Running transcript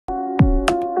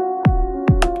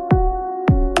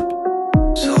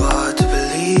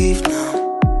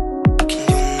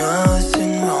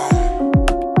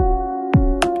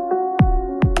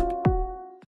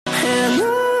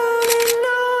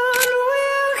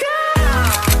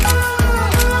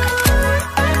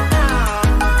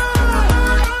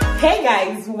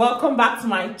Hey guys, welcome back to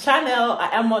my channel. I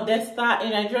am Modesta, a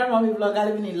Nigerian mommy vlogger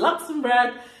living in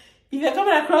Luxembourg. If you're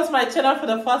coming across my channel for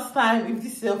the first time, if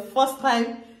this is your first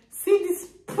time seeing this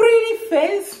pretty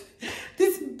face,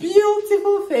 this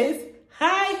beautiful face,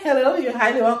 hi, hello, you're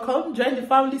highly welcome. Join the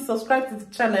family, subscribe to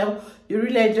the channel. You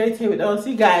really enjoy it here with us.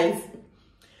 You guys,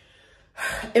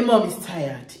 a mom is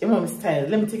tired. A mom is tired.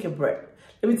 Let me take a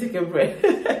breath.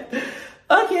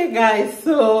 Okay guys,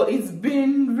 so it's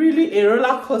been really a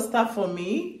roller coaster for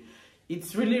me.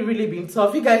 It's really been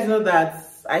tough. You guys know that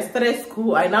I started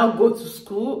school. I now go to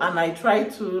school and I try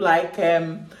to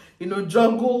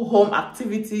juggle home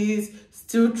activities,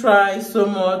 still try so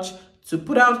much to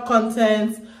put out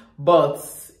content. But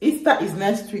Easter is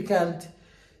next week and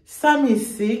Sammy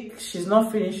is sick. She's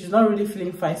not feeling, she's not really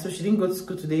feeling fine, so she didn't go to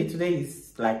school today. Today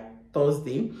is like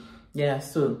Thursday. Yeah,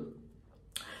 so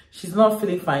she's not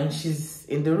feeling fine. She's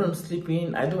in the room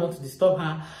sleeping. I don't want to disturb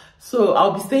her. So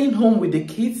I'll be staying home with the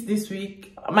kids this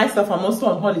week. Myself, I'm also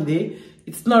on holiday.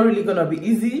 It's not really gonna be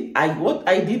easy. What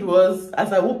I did was,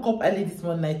 as I woke up early this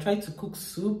morning, I tried to cook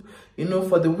soup,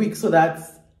 for the week so that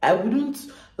I wouldn't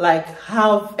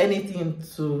have anything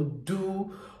to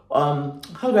do. How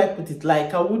do I put it?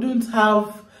 I wouldn't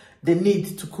have the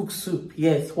need to cook soup.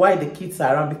 Yes, while the kids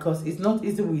are around, because it's not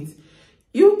easy with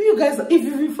you guys. If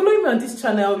you've been following me on this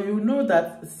channel, you know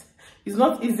that it's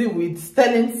not easy with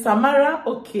Sterling. Samara,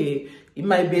 okay, it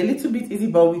might be a little bit easy,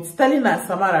 but with Sterling and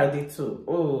Samara, they too,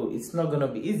 oh, it's not gonna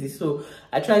be easy. So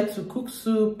I tried to cook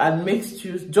soup and make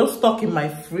stews, just stock in my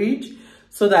fridge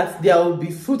so that there will be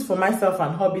food for myself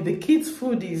and hubby. The kids'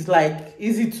 food is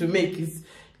easy to make.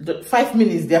 It's 5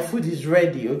 minutes, their food is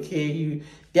ready. Okay,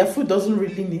 their food doesn't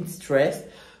really need stress.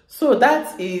 So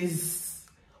that is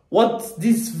what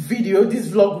this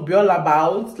vlog will be all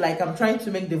about. I'm trying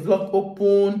to make the vlog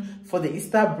open for the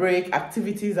Easter break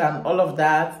activities and all of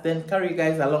that, then carry you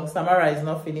guys along. Samara is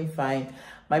not feeling fine.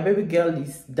 My baby girl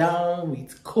is down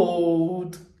with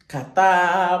cold,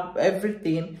 catarrh,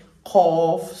 everything,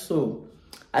 cough. So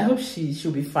I hope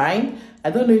she'll be fine. I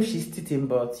don't know if she's teething,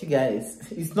 but you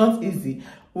guys, it's not easy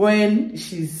when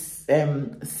she's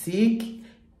sick.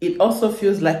 It also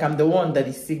feels like I'm the one that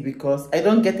is sick because I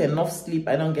don't get enough sleep.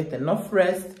 I don't get enough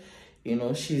rest.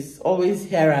 She's always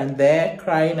here and there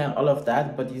crying and all of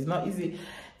that, but it's not easy.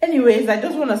 Anyways, I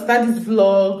just want to start this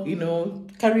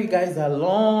vlog, carry you guys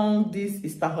along this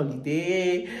Easter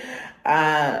holiday.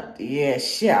 And yeah,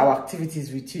 share our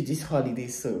activities with you this holiday.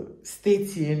 So stay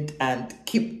tuned and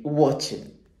keep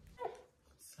watching.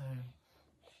 Sorry.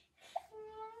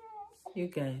 You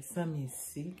guys, Sammy is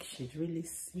sick. She's really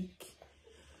sick.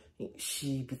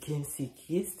 She became sick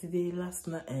yesterday, last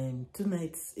night, and 2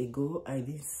 nights ago. I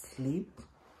didn't sleep.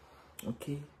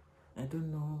 Okay, I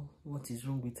don't know what is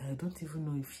wrong with her. I don't even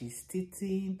know if she's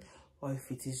teething or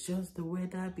if it is just the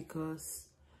weather, because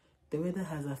the weather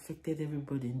has affected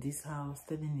everybody in this house.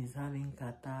 Sterling is having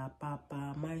catarrh,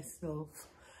 Papa, myself.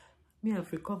 Me,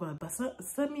 I've recovered, but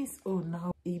Sammy's own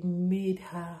now, it made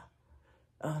her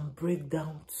break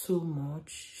down so much.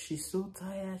 She's so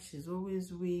tired. She's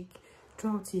always weak.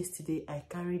 Throughout yesterday, I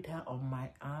carried her on my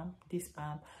arm. This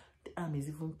arm, the arm is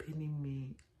even paining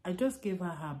me. I just gave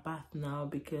her bath now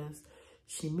because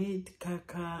she made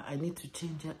caca. I need to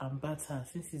change her and bath her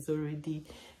since it's already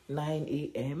 9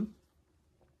 a.m.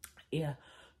 Yeah,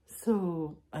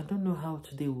 so I don't know how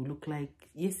today will look like.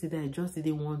 Yesterday, I just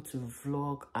didn't want to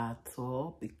vlog at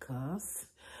all because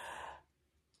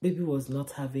baby was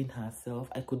not having herself.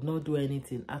 I could not do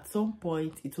anything. At some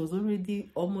point, it was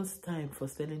already almost time for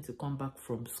Sterling to come back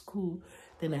from school.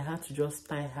 Then I had to just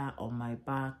tie her on my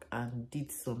back and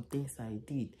did some things I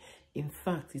did. In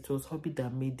fact, it was hubby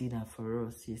that made dinner for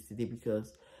us yesterday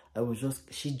because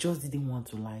she just didn't want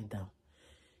to lie down.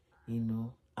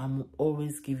 I'm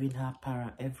always giving her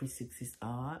para every 6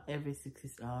 hours,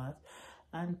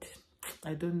 and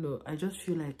I don't know. I just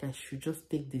feel like I should just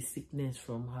take the sickness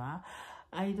from her.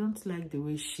 I don't like the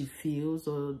way she feels,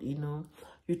 or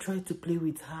you try to play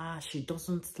with her, she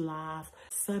doesn't laugh.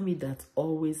 Sammy, that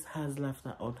always has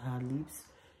laughter on her lips,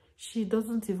 she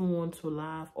doesn't even want to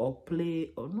laugh or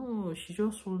play, or no, she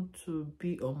just wants to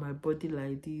be on my body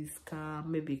like this,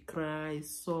 calm, maybe cry,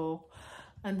 sulk.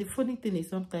 And the funny thing is,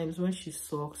 sometimes when she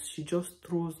sulks, she just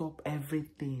throws up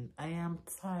everything. I am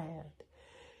tired.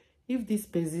 If this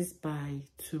persists by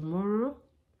tomorrow,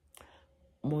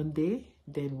 Monday,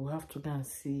 then we'll have to go and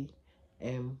see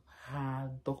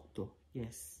her doctor.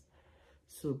 Yes.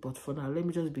 So, but for now, let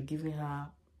me just be giving her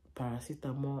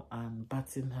paracetamol and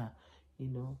bathing her.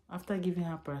 After giving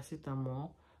her paracetamol,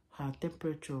 her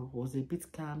temperature was a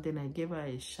bit calm. Then I gave her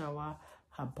a shower.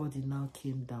 Her body now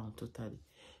came down totally.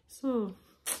 So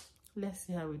let's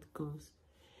see how it goes.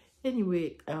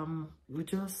 Anyway, we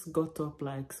just got up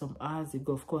like some hours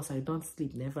ago. Of course, I don't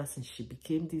sleep never since she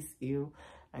became this ill.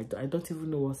 I don't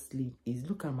even know what sleep is.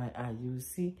 Look at my eye. You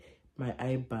see my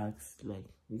eye bags. Like,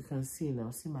 you can see now.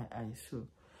 See my eyes. So,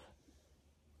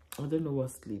 I don't know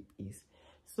what sleep is.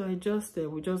 So, we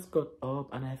just got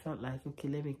up and I felt like, okay,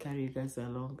 let me carry you guys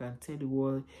along and tell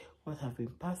you what I've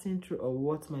been passing through or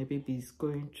what my baby is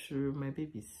going through. My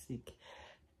baby is sick.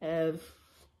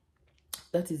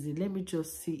 That is it. Let me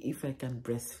just see if I can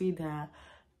breastfeed her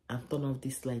and turn off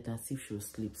this light and see if she'll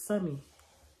sleep. Sammy,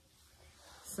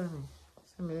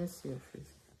 let's see your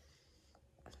face.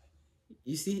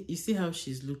 You see how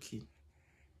she's looking.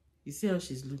 You see how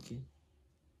she's looking.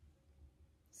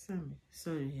 Sammy,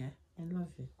 sorry, yeah. I love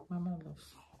you. Mama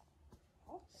loves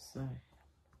you. Sorry.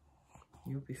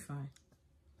 You'll be fine.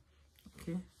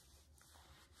 Okay?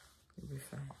 You'll be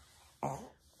fine.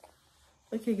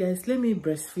 Okay, guys, let me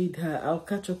breastfeed her. I'll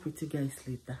catch up with you guys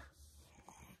later.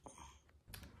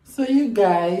 So, you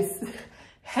guys,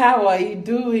 how are you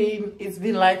doing? It's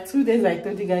been like 2 days. I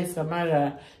told you guys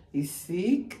Samara is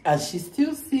sick, and she's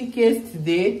still sick.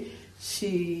 Yesterday,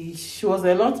 she was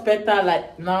a lot better.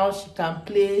 Like now, she can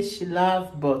play, she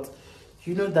laugh, but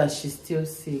you know that she's still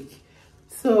sick.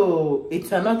 So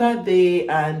it's another day,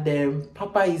 and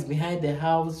Papa is behind the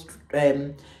house.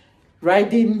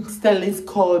 Riding Sterling's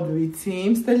cord with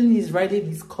him. Sterling is riding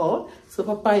his cord. So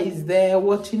Papa is there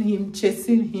watching him,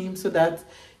 chasing him so that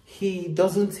he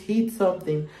doesn't hit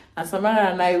something. And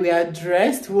Samara and I, we are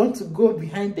dressed. We want to go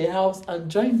behind the house and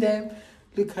join them.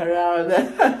 Look around.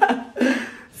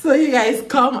 So you guys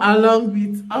come along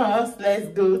with us. Let's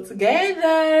go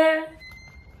together.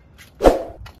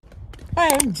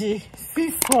 OMG,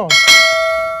 see sun.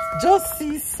 Just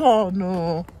see sun.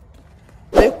 No.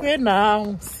 Like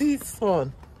now, see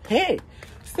sun. Hey,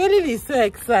 Sterling is so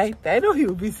excited. I know he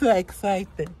will be so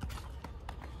excited.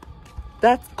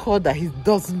 That cord that he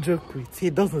doesn't joke with, he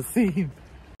doesn't see him.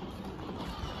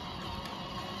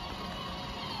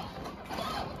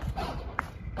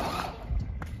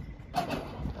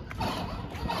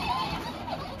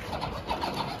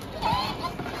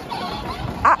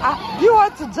 You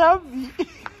want to jump me?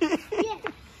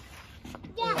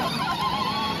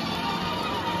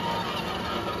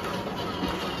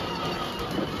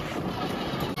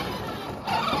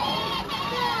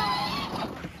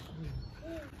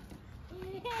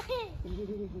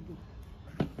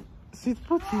 She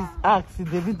put his axe in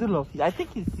the middle of it. I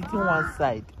think he's sitting one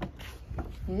side.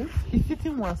 He's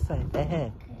sitting one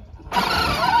side.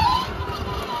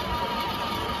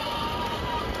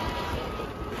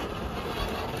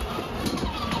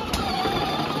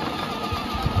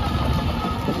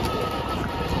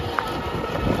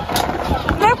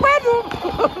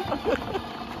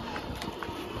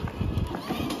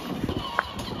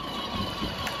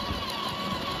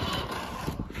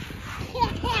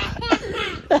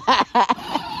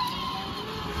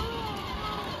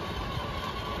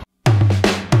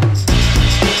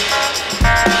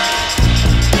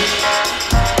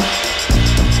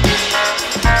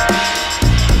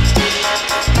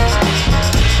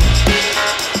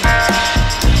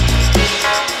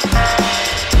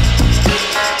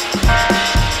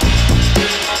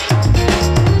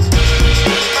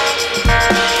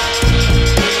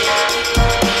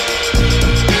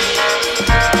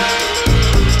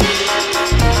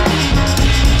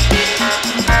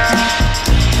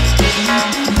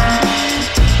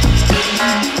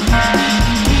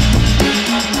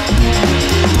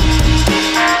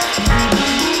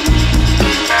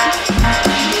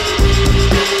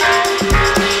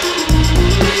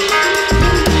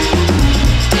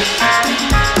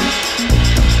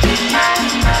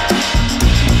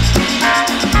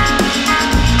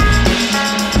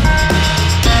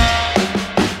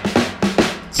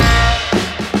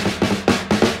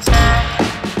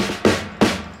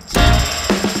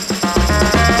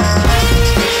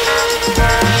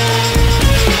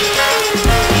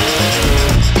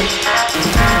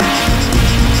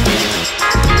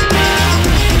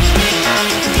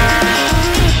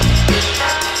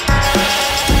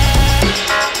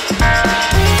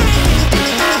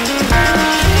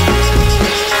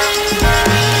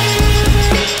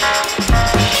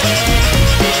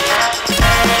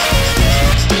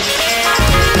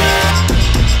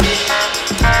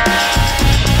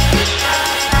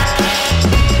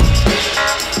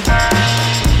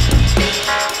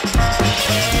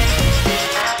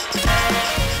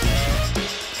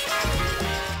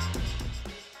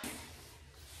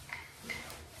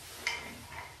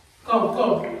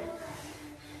 Come.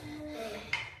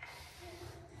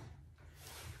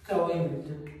 Come, what you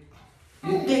do?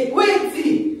 You take, wait,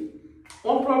 see.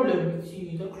 One problem with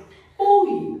you, you don't.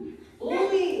 Oh,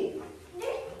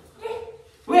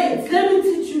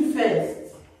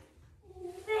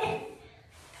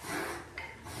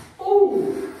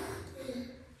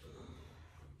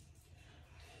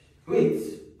 Wait.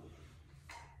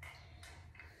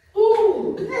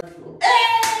 Ooh.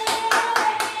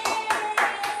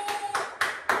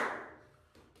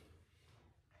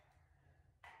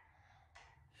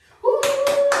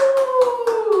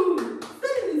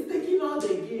 Sterling is taking all the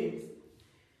games.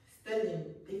 Sterling,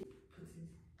 take, put it.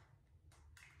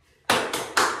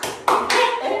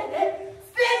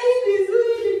 Sterling is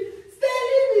winning.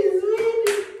 Sterling is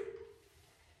winning.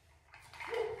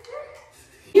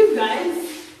 You guys,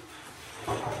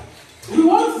 we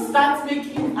want to start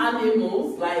making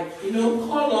animals, like, you know,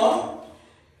 color.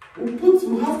 We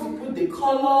have to put the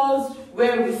colors.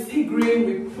 Where we see green,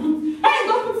 we put, hey,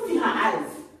 don't put it in her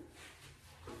eyes.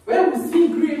 Where we see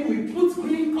green, we put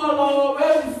green color.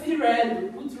 Where we see red, we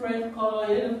put red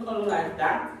color, yellow color, like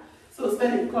that. So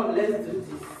Stanley, come, let's do this.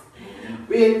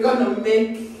 We're gonna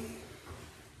make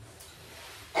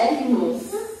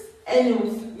animals.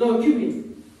 Animals. No, give me.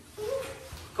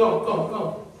 Come.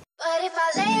 But if I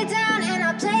lay down and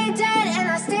I play dead and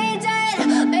I stay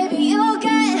dead, maybe you'll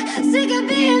get sick of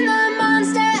being the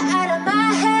monster out of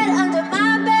my head, under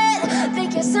my bed.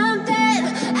 Think you're something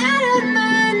out of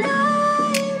my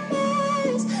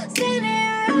nightmares,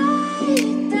 standing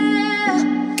right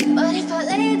there. But if I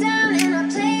lay down and I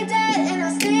play dead and I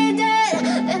stay dead,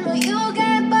 then will you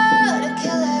get bored of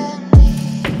killing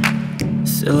me?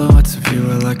 Silhouettes of you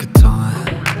are like a taunt.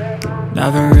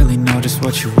 Never really know just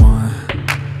what you want.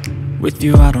 With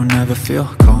you I don't ever feel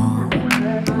calm.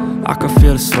 I can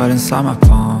feel the sweat inside my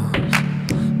palms.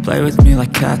 Play with me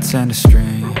like cats and a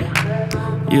string.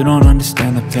 You don't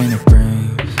understand the pain it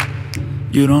brings.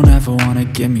 You don't ever wanna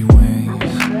give me wings.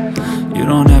 You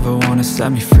don't ever wanna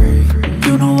set me free.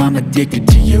 You know I'm addicted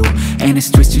to you, and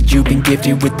it's twisted, you've been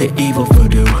gifted with the evil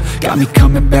voodoo. Got me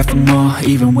coming back for more,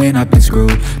 even when I've been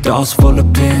screwed. Dolls full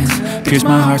of pins, pierce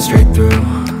my heart straight through.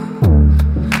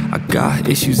 I got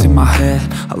issues in my head,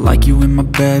 I like you in my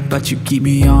bed, but you keep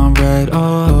me on red.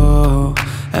 Oh,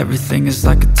 everything is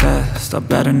like a test, I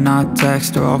better not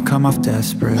text or I'll come off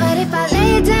desperate. But if I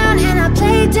lay down and I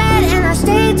play dead and I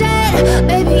stay dead,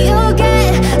 baby you'll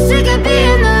get sick of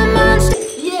being the monster.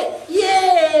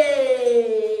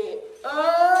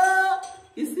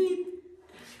 You see?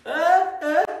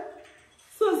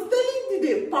 So Sterling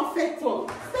did a perfect one.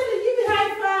 Sterling, give me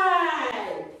high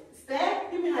five. Steph,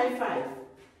 give me high five.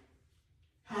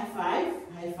 High five.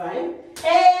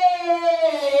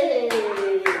 Hey!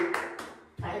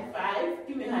 High five.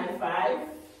 Give me high five.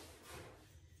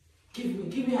 Give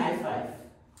me high five.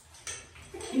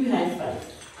 Give me high five.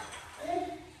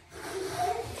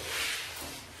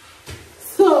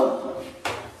 So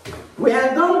we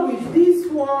are done with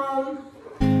this one.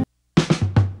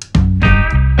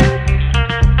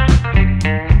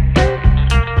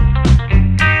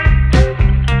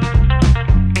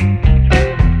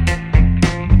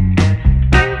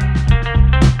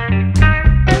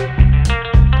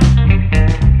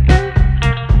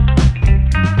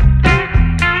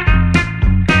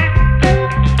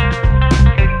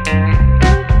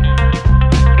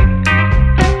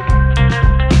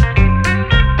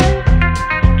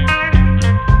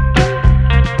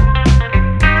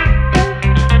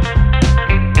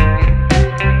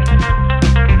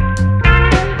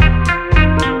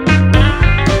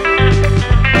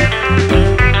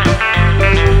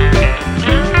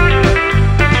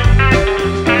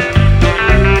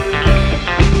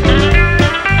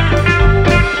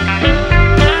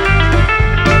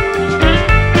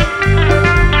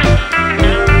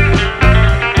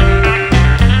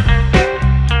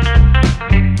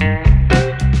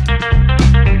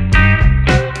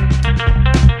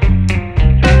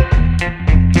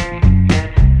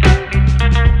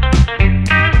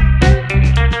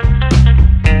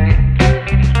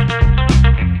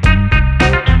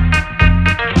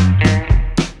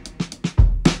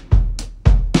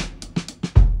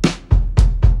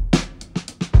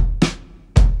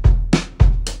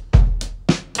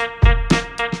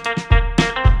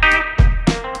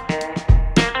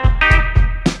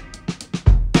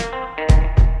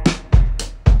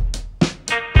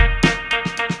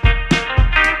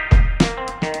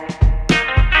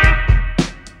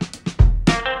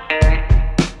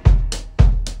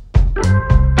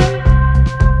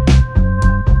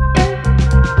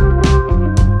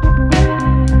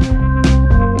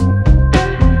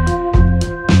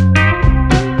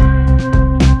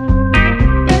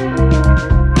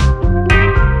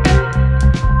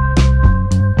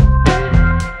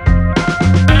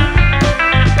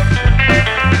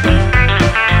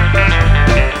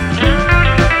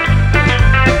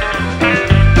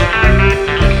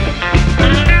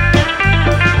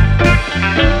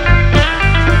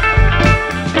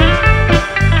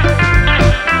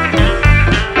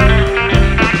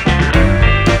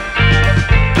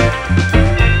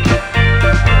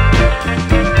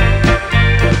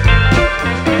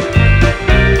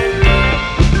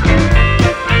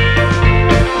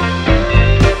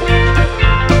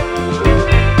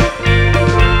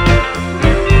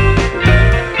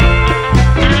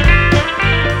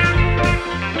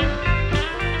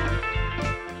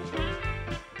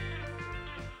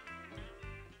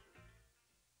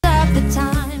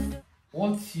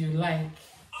 what you like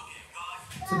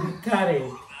to be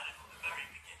carried.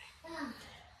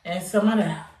 And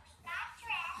Samara,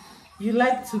 you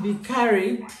like to be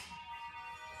carried?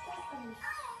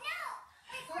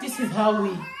 This is how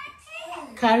we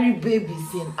carry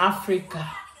babies in Africa.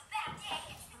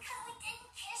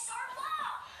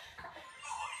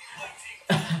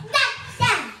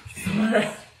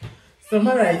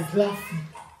 Samara is laughing.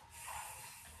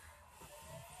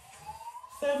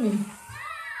 Sammy.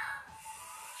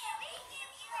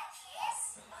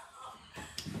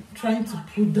 Trying to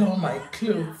pull down my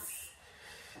clothes.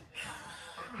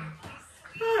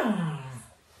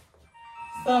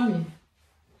 Sammy.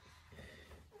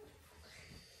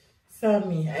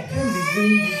 Sammy, I can't be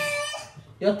doing this.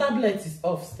 Your tablet is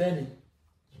off, steady.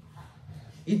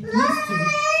 It needs to be.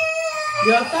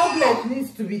 Your tablet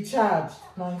needs to be charged,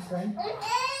 my friend.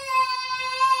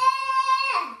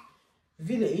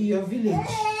 In your village.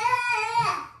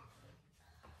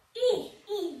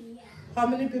 How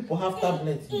many people have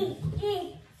tablets?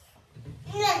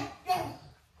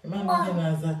 Imagine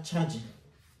as a charging.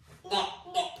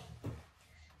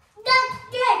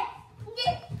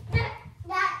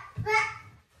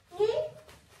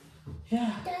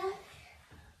 Yeah.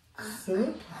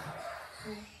 So,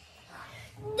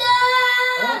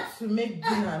 I want to make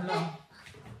dinner now.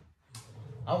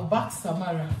 I'll back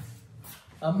Samara.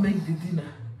 I'll make the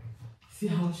dinner. See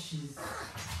how she's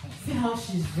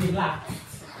relaxed.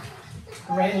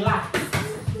 Relaxed.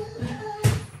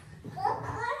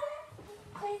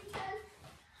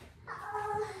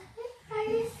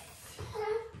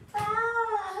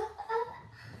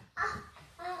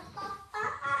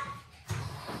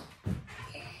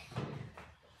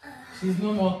 She's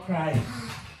no more crying.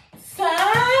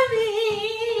 Sammy,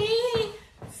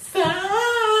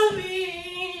 Sammy,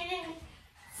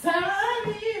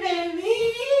 Sammy, baby.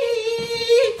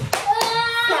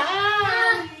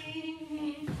 Sammy,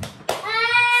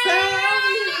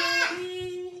 Sammy,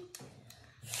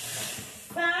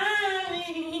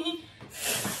 Sammy.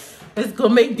 Let's go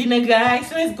make dinner,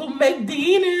 guys. Let's go make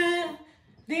dinner.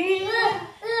 Dinner.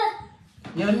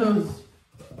 Your nose.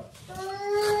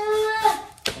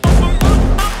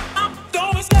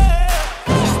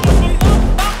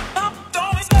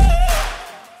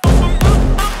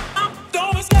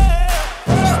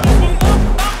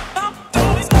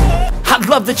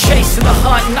 Love the chase and the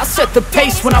hunt, and I set the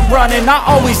pace when I'm running. I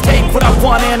always take what I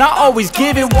want and I always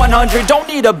give it 100. Don't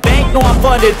need a bank, no I'm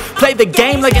funded. Play the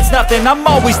game like it's nothing. I'm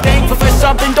always thankful for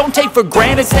something. Don't take for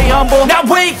granted, stay humble. Now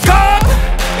wake up!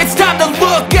 It's time to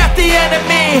look at the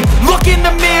enemy. Look in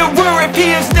the mirror if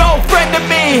he is no friend to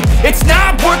me. It's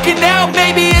not working out,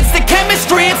 maybe it's the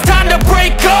chemistry. It's time to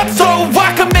break up so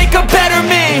I can make a better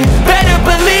me. Better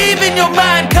believe in your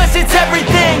mind, cause it's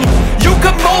everything. You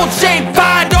can mold, shape,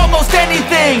 find almost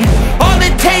anything. All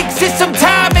it takes is some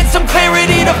time and some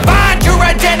clarity to find your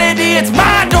identity. It's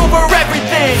mind over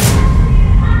everything.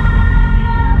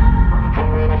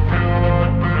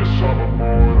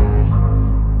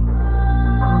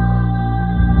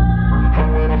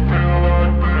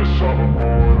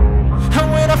 And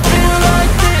when I feel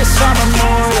like this, I'm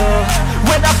immortal.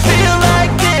 When I feel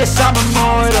like this, I'm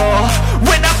immortal.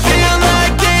 When I feel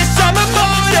like this, I'm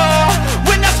immortal.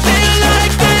 When I feel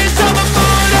like this, I'm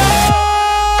immortal.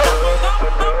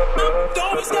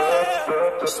 Don't be scared.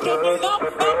 Just double up,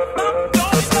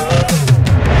 don't be scared.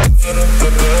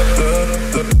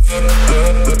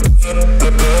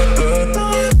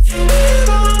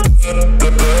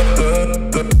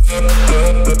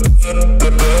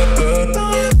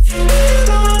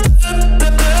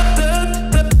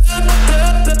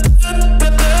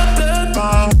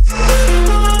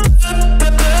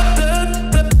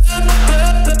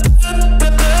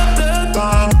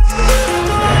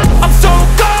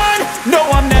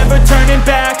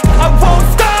 Back. I won't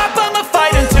stop, I'ma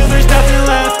fight until there's nothing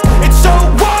left. It's so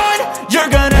on, you're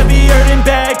gonna be hurting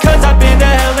bad. Cause I've been to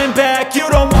hell and back. You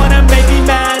don't wanna make me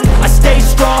mad. I stay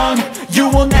strong, you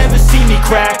will never see me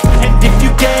crack. And if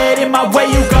you get in my way,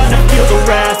 you're gonna feel the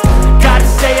wrath. Gotta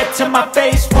say it to my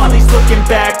face while he's looking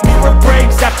back. Mirror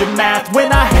breaks after math.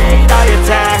 When I hate, I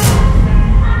attack.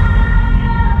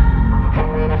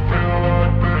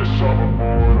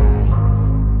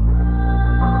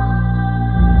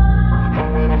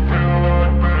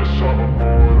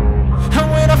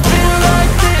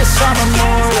 I'm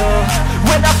immortal.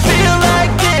 When I feel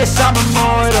like this, I'm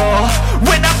immortal.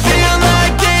 When I feel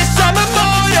like this, I'm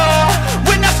immortal.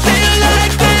 When I feel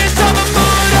like this, I'm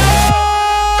immortal.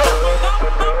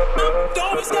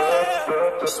 Don't be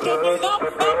scared. Just double up,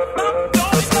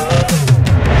 don't be scared.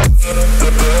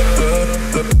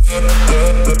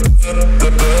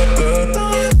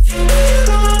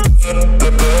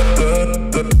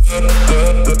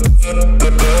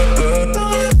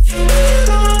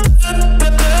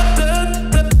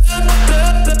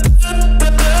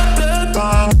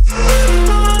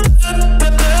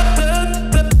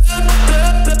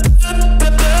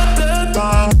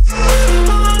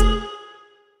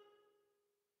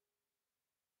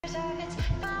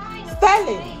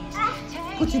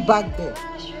 back there.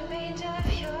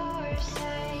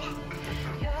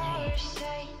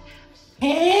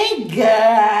 Hey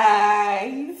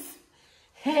guys.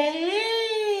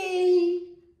 Hey.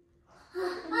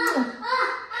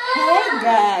 Hey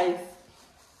guys.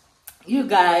 You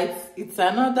guys, it's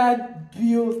another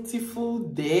beautiful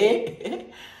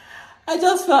day. I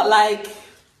just felt like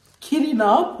killing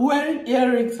up, wearing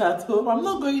earrings at home. I'm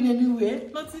not going anywhere.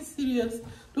 Nothing serious.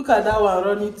 Look at that one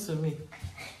running to me.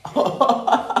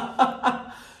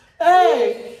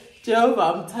 Hey, Jehovah,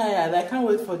 I'm tired. I can't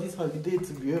wait for this holiday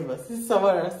to be over. See,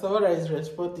 Samara is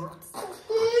responding.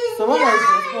 Samara is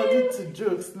responding to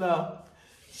jokes now.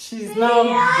 She's now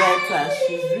better.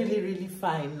 She's really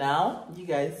fine now. You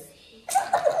guys.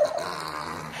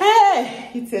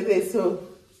 Hey, it's a day, so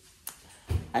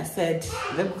I said,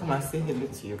 let me come and say hello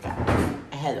to you guys.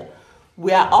 Hello.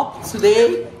 We are up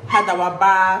today, had our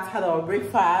bath, had our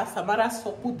breakfast. Samara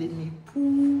soaked the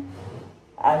nipu,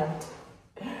 and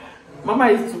Mama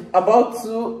is about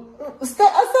to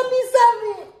Sammy,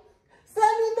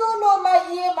 no, my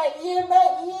ear.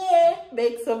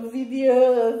 Make some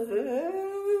videos.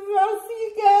 I'll see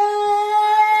you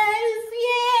guys.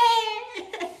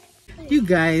 Yeah. You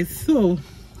guys, so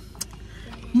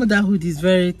motherhood is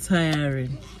very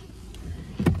tiring.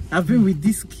 I've been with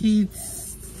these kids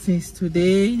since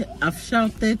today. I've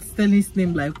shouted Sterling's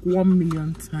name like 1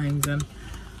 million times and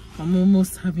I'm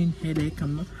almost having headache.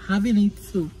 I'm not having it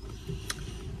too.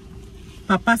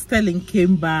 Papa Sterling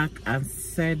came back and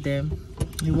said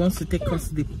he wants to take us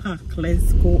to the park.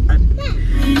 Let's go and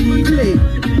play.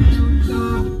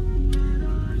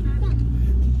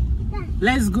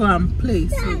 Let's go and play.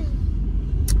 So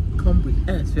come with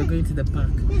us. We're going to the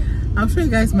park. I'll show you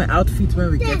guys my outfit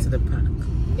when we get to the park.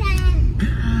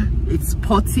 It's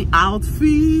potty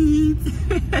outfit.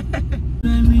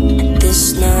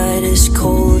 This night is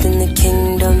cold in the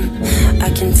kingdom. I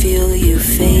can feel you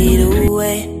fade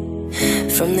away.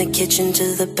 From the kitchen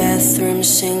to the bathroom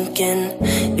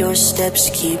sinking. Your steps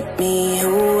keep me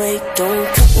awake. Don't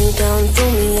cut me down,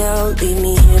 throw me out, leave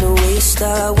me here to waste.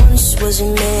 I once was a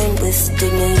man with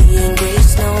dignity and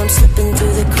grace. Now I'm slipping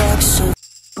through the cracks, so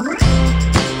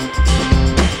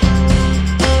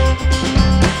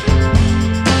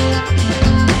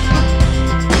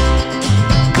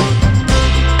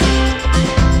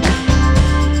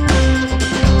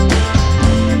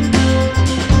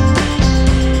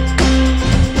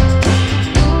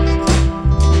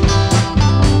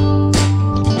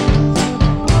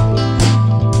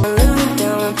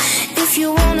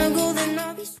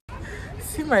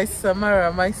my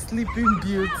Samara, my sleeping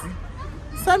beauty.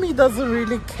 Sammy doesn't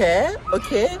really care,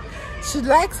 okay? She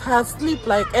likes her sleep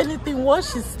like anything.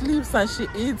 Once she sleeps and she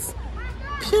eats,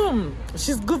 pum,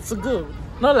 she's good to go.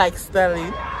 Not like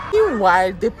Sterling.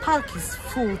 Meanwhile, the park is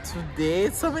full today.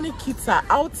 So many kids are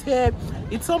out here.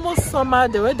 It's almost summer.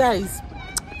 The weather is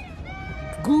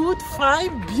good,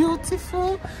 fine,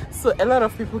 beautiful. So a lot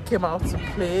of people came out to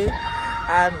play.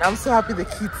 And I'm so happy the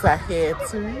kids are here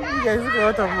too. You guys look at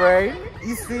what I'm wearing.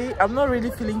 You see, I'm not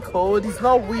really feeling cold. It's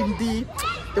not windy.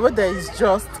 The weather is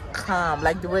just calm.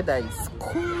 Like the weather is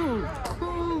cool.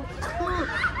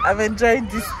 I'm enjoying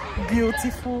this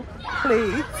beautiful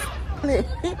place. Beep,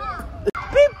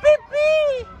 beep,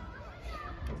 beep.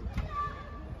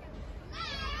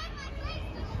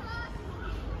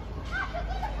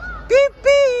 Beep,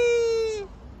 beep.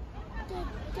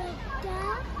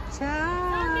 Ciao.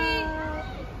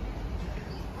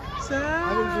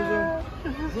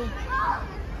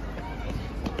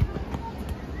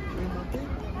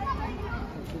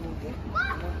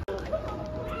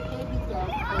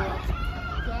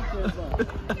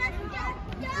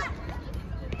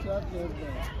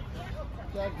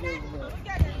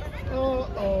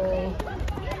 Uh-oh.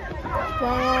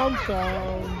 Calm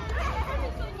down.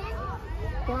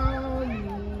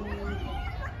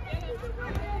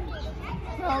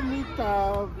 Calm me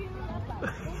down.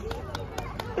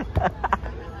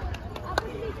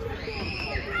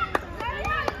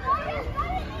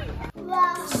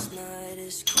 this night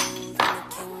is cold in the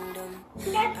kingdom.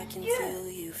 I can feel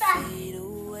you fade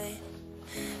away.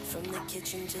 From the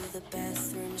kitchen to the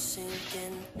bathroom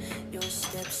sinking. Your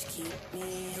steps keep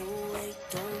me awake.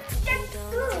 Don't put me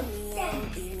down, throw me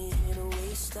out, leave me here to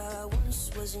waste. I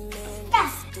once was a man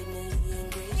with dignity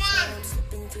and grace. Now I'm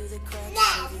slipping through the cracks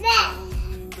of your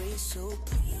golden embrace. So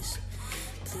please,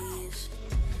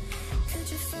 could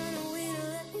you find a way to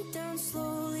let me down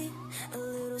slowly? A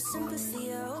little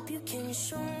sympathy, I hope you can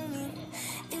show me.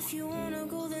 If you wanna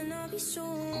go, then I'll be so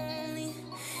lonely.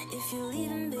 If you're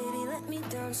leaving, baby, let me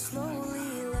down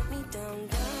slowly. Let me down,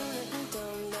 let me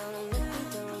down, let me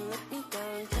down, let me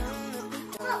down, let me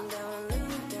down, let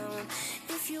me down.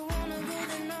 If you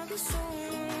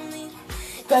Sterling,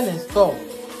 stop.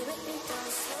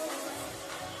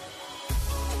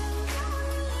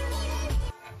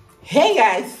 Hey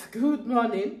guys, good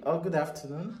morning or good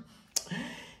afternoon.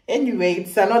 Anyway,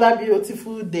 it's another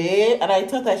beautiful day and I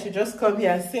thought I should just come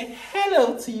here and say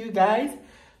hello to you guys.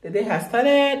 The day has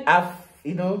started. I've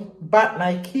bathed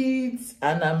my kids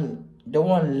and I'm the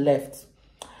one left.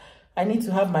 I need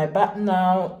to have my bath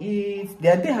now. They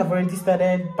have already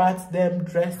started, bath them,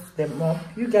 dress them up.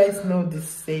 You guys know this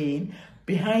saying,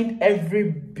 behind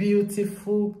every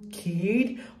beautiful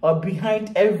kid or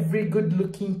behind every good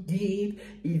looking kid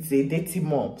is a dirty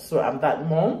mom. So I'm that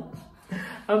mom.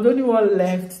 I'm the only one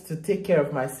left to take care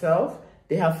of myself.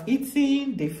 They have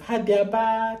eaten, they've had their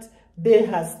bath, they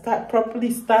have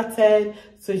properly started,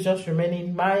 so it's just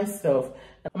remaining myself.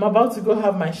 I'm about to go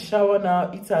have my shower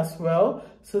now, eat as well,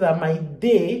 so that my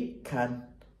day can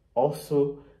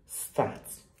also start.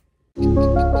 All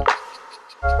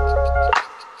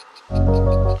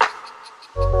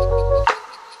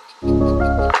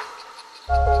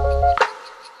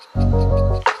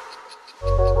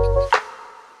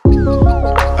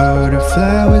the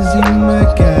flowers in my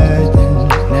garden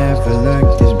never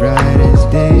looked as bright as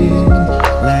this.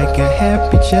 Like a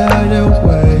happy child I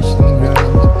watched them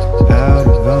grow out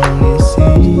of only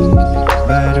seeds.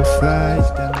 Butterflies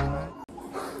down.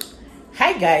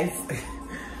 Hi guys,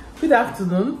 good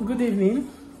afternoon, good evening.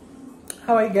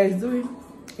 How are you guys doing?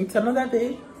 It's another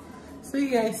day. So you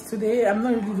guys, today I'm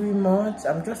not really doing much.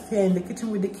 I'm just here in the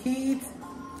kitchen with the kids.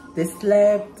 They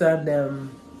slept and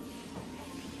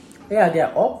yeah,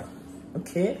 they're up.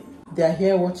 Okay, they're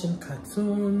here watching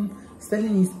cartoon.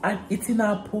 Sterling is eating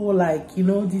apple, like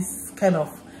this kind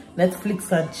of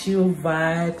Netflix and chill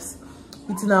vibes.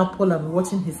 Eating apple and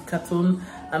watching his cartoon.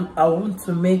 I want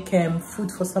to make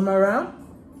food for Samara.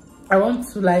 I want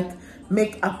to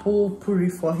make apple puree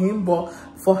for him, but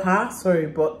for her, sorry,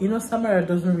 but Samara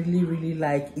doesn't really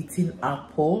like eating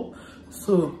apple,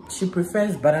 so she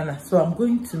prefers banana. So I'm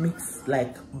going to mix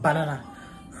banana,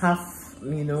 half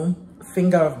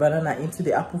finger of banana into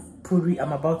the apple puree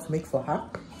I'm about to make for her,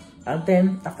 and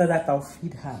then after that I'll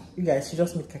feed her. You guys, she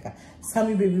just made caca.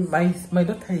 Sammy baby, my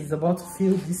daughter is about to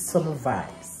feel these summer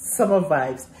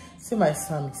vibes. See my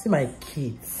Sammy, see my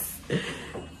kids.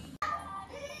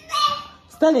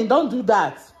 Sterling, don't do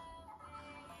that.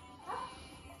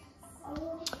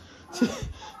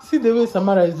 See the way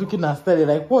Samara is looking at Sterling,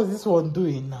 like, what's this one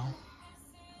doing now?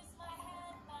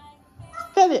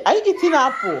 Sterling, are you eating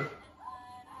apple?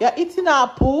 You're eating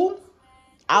apple?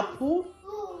 Apple?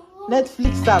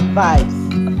 Netflix and vibes.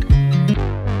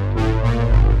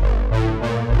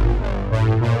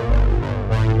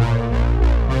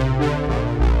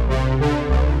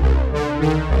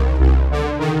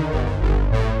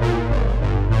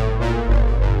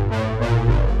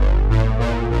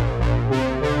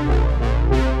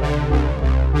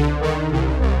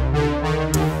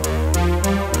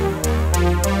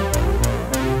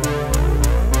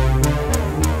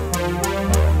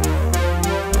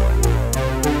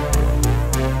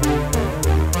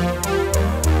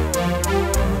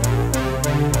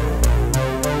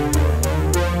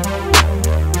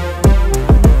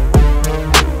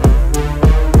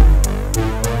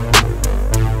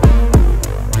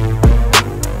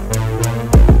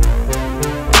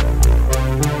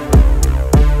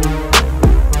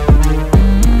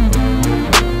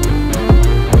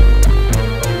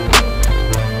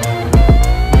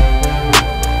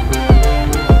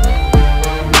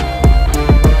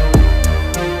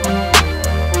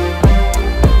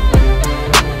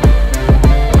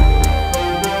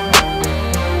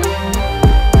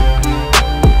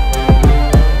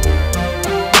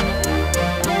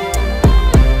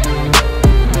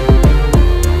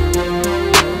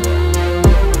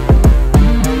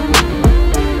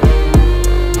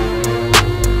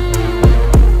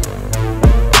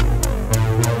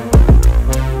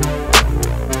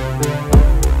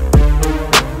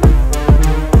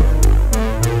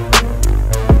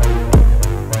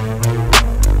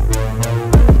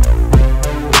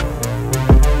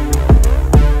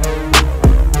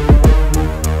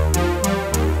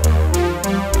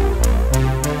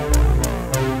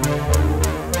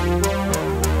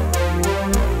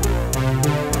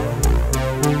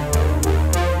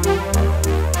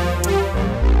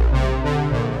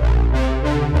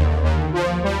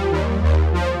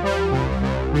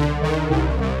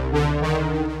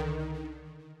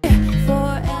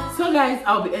 Guys,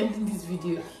 I'll be ending this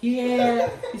video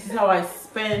here. This is how I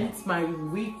spent my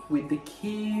week with the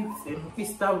kids in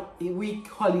Easter week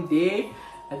holiday.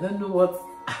 I don't know what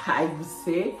I would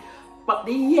say, but But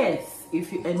yes,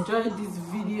 if you enjoyed this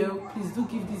video, please do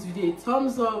give this video a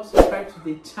thumbs up, subscribe to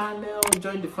the channel,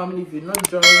 join the family if you're not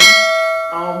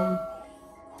joining.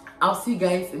 I'll see you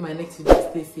guys in my next video.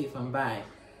 Stay safe and bye.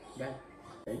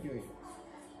 Anyway,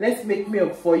 let's make me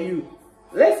up for you.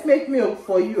 Let's make me up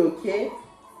for you, okay?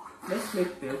 Let's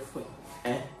make me up for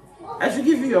you. I should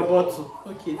give you your bottle.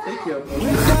 Okay, take your bottle.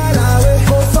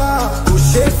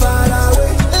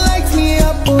 Light me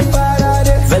up,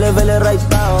 right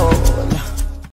now.